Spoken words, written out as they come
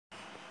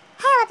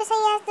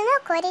pessoinhas do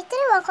meu core,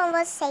 tudo bom com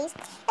vocês?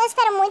 Eu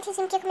espero muito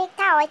sim, que comigo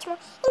tá ótimo.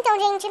 Então,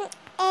 gente,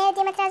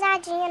 dei uma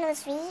atrasadinha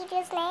nos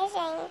vídeos, né,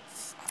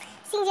 gente?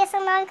 Sim, já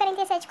são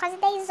 9h47, quase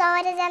 10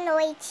 horas da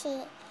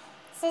noite.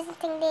 Vocês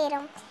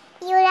entenderam?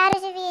 E o horário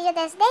de vídeo é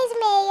das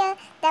 10h30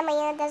 da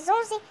manhã, das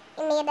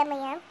 11h30 da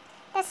manhã,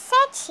 das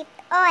 7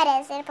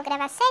 horas, era pra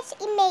gravar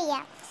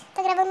 7h30.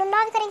 Tô gravando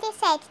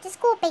 9h47,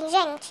 desculpem,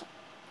 gente.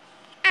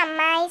 Ah,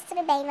 mas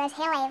tudo bem, mas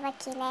releva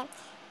aqui, né?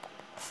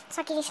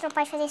 Só que a gente não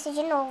pode fazer isso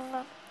de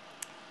novo.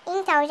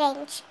 Então,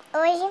 gente,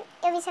 hoje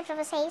eu vim ensinar pra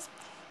vocês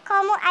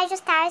como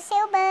ajustar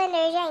seu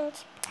banner,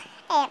 gente.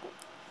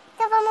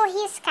 Então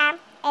vamos riscar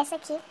essa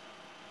aqui.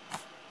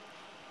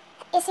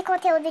 Esse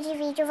conteúdo de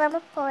vídeo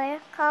vamos pôr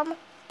como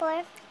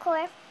pôr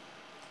cor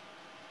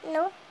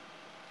no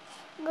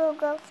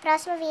Google.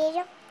 Próximo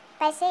vídeo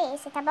vai ser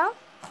esse, tá bom?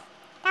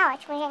 Tá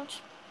ótimo,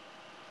 gente.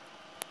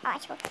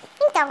 Ótimo.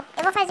 Então,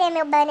 eu vou fazer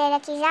meu banner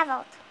aqui e já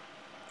volto.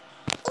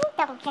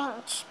 Então,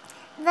 gente,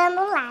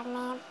 vamos lá,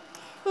 né?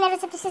 Primeiro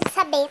você precisa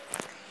saber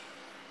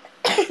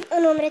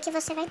o número que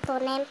você vai pôr,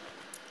 né?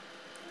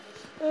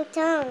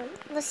 Então,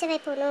 você vai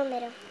pôr o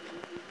número...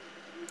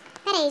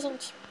 Pera aí,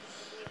 gente.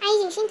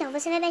 Aí, gente, então,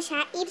 você vai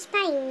baixar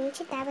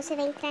Paint, tá? Você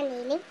vai entrar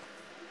nele.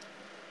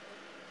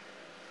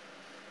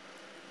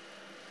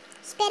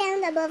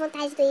 Esperando a boa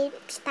vontade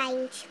do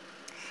Paint.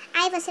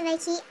 Aí você vai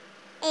aqui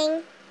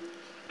em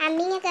a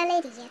minha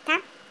galeria, tá?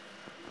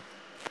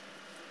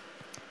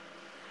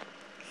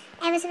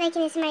 Aí você vai aqui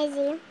nesse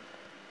maisinho.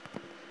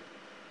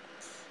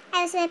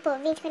 Aí você vai pôr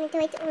 20,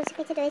 48, 1,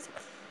 52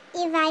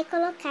 e vai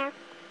colocar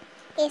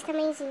esse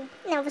tamanhozinho.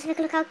 Não, você vai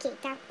colocar o quê,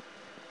 tá?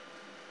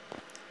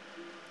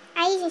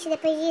 Aí, gente,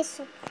 depois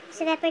disso,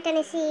 você vai apertar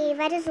nesse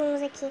vários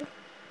zooms aqui.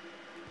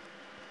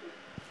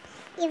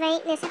 E vai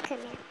nessa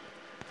câmera.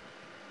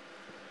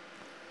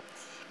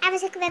 Aí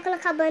você vai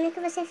colocar o banner que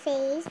você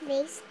fez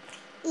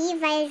e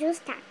vai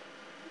ajustar.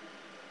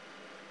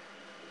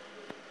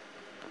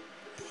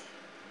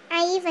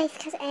 Aí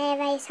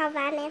vai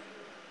salvar, né?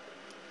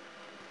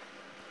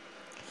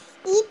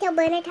 E teu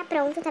banner tá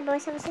pronto, tá bom? É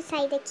só você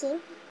sair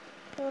daqui.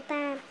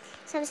 Opa,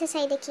 só você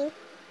sair daqui.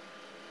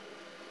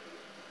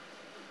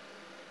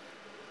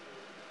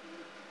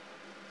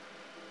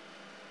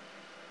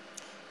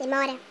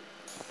 Demora.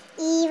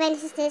 E vai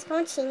nesses 3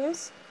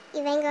 pontinhos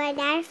e vai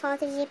guardar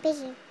foto de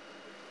JPG.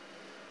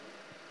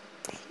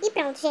 E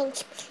pronto,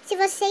 gente. Se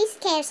vocês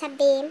querem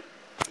saber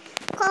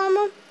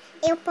como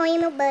eu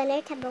ponho meu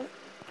banner, tá bom?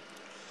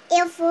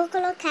 Eu vou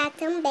colocar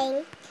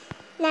também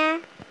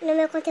no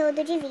meu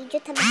conteúdo de vídeo,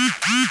 tá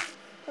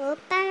bom?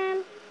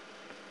 Opa!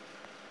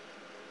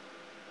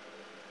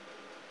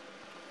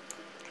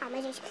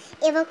 Calma, gente.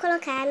 Eu vou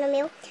colocar no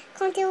meu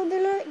conteúdo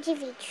de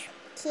vídeo,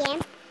 que é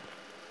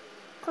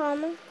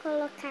como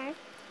colocar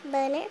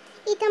banner.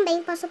 E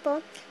também posso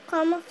pôr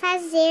como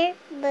fazer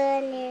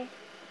banner.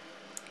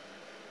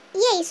 E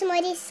é isso,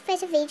 amores. Foi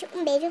esse vídeo.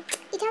 Um beijo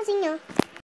e tchauzinho.